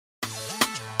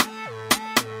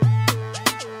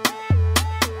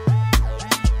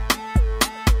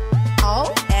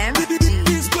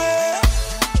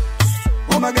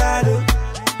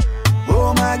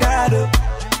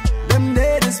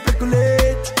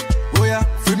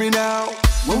me now.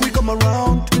 When we come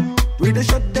around, we the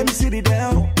shut them city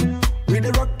down. We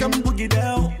the rock and boogie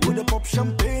down. We the pop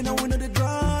champagne and we know the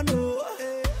drown.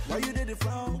 Why you did it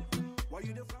frown? Why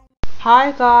you did frown?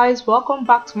 Hi guys, welcome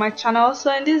back to my channel.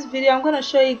 So in this video I'm going to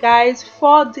show you guys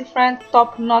 4 different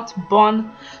top knot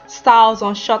bun styles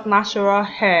on short natural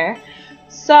hair.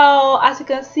 So as you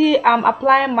can see, I'm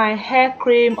applying my hair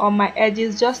cream on my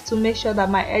edges just to make sure that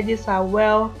my edges are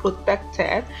well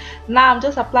protected. Now I'm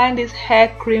just applying this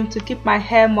hair cream to keep my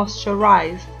hair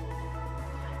moisturized.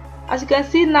 As you can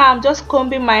see, now I'm just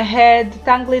combing my hair,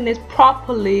 detangling it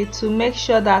properly to make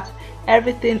sure that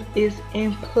everything is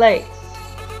in place.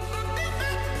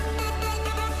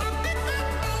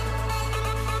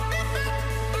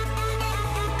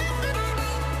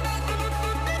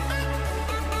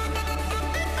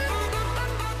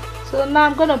 So now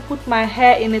I'm going to put my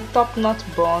hair in a top knot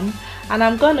bun, and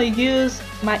I'm going to use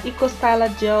my Eco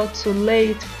Styler gel to lay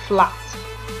it flat.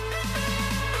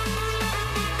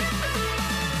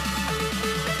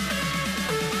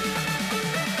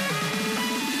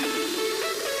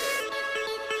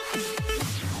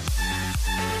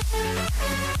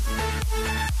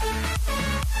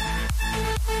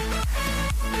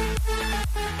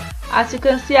 As you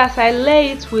can see, as I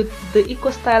lay it with the Eco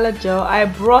Styler gel, I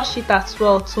brush it as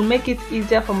well to make it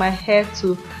easier for my hair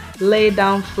to lay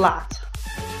down flat.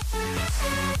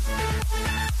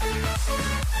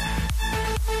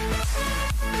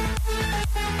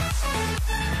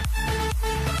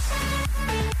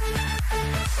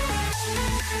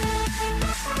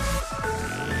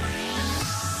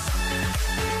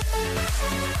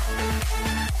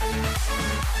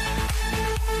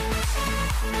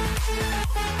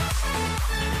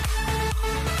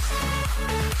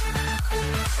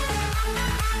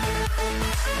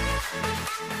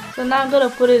 So now I'm going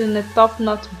to put it in a top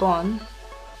knot bun.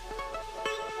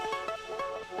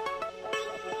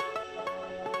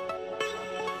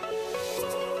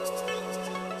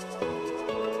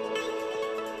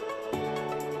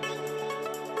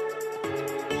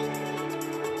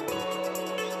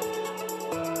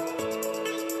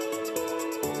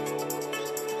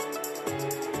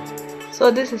 So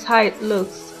this is how it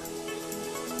looks.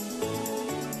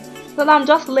 So now I'm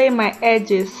just laying my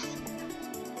edges.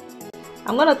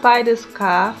 I'm going to tie this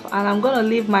scarf and I'm going to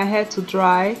leave my hair to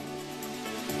dry.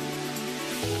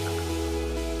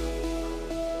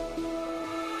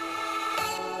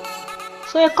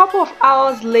 So a couple of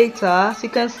hours later, as you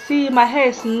can see, my hair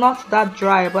is not that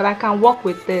dry, but I can work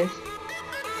with this.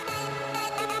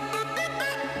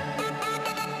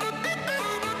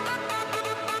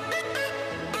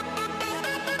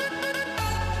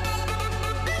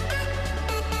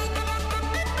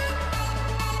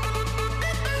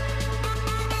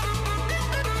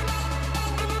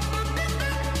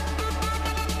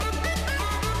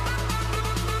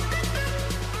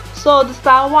 So the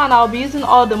style 1, I'll be using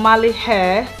all the Marley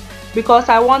hair because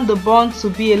I want the bun to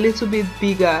be a little bit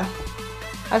bigger.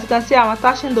 As you can see, I'm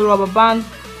attaching the rubber band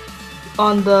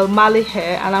on the Marley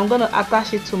hair and I'm going to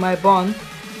attach it to my bun.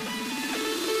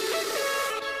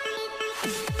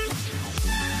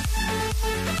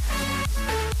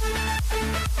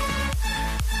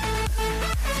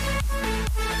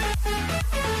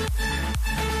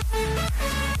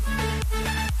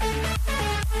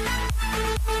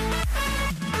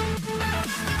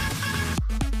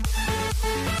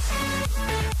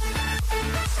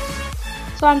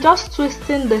 So I'm just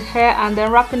twisting the hair and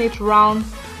then wrapping it around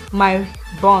my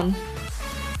bun.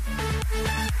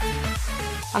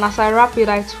 And as I wrap it,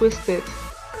 I twist it.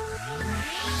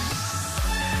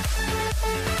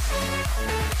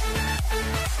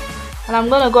 And I'm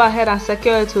going to go ahead and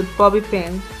secure it with bobby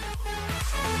pins.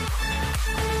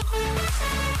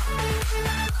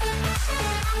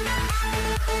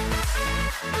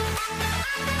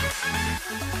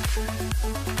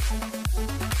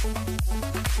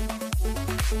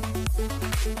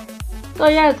 So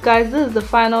yes guys, this is the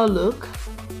final look.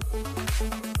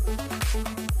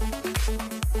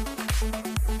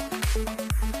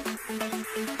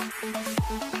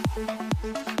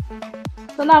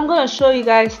 So now I'm going to show you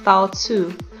guys style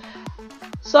 2.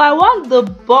 So I want the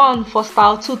bun for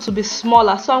style 2 to be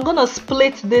smaller, so I'm going to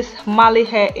split this Marley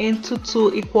hair into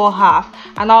 2 equal halves,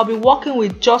 and I'll be working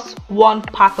with just one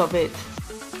part of it.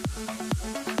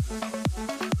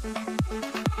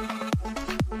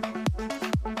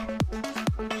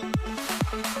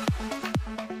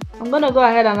 I'm going to go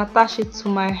ahead and attach it to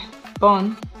my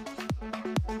bun.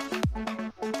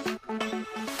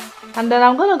 And then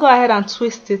I'm going to go ahead and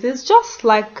twist it. It's just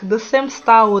like the same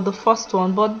style with the first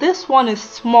one, but this one is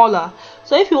smaller.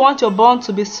 So if you want your bun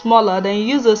to be smaller, then you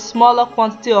use a smaller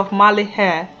quantity of Marley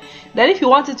hair. Then if you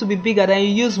want it to be bigger, then you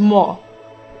use more.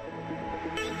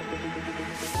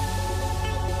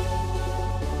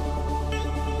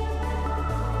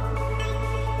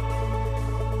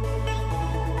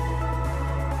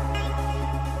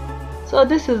 So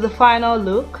this is the final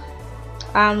look.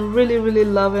 I'm really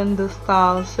loving this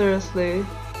style, seriously.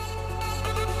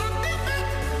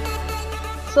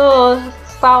 So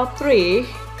style 3,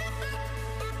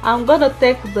 I'm gonna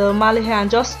take the Marley hair and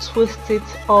just twist it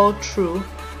all through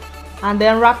and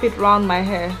then wrap it around my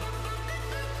hair,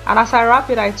 and as I wrap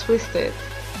it I twist it.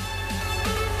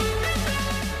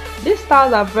 These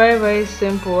styles are very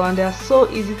simple and they are so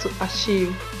easy to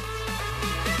achieve.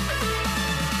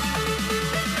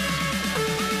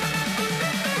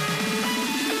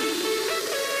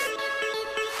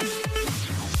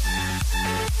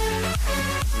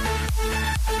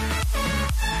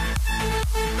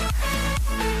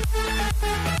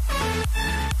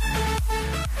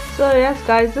 So yes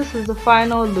guys, this is the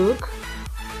final look.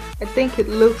 I think it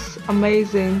looks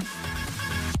amazing.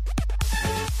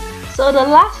 So the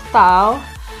last style,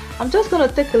 I'm just going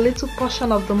to take a little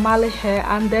portion of the Marley hair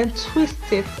and then twist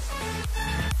it.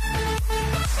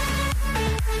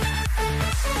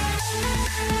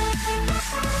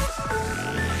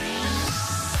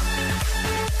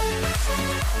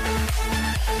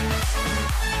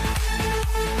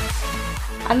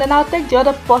 And then I'll take the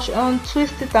other portion,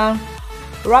 twist it and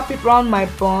wrap it around my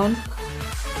bun.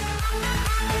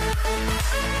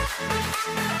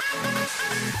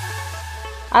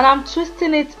 And I'm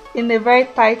twisting it in a very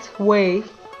tight way.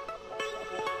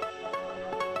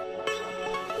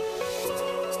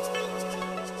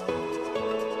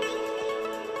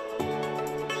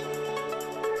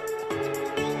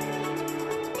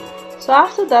 So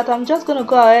after that, I'm just going to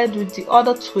go ahead with the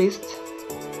other twist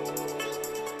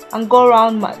and go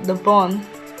around the bun.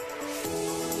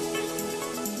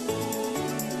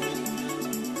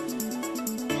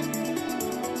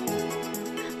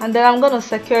 And then I'm going to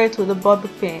secure it with a bobby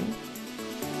pin.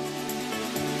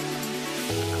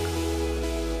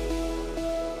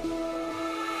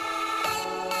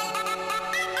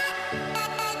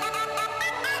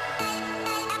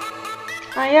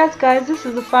 And yes guys, this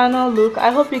is the final look. I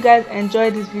hope you guys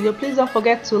enjoyed this video. Please don't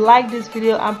forget to like this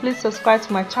video and please subscribe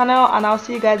to my channel, and I'll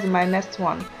see you guys in my next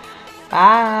one.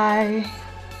 Bye.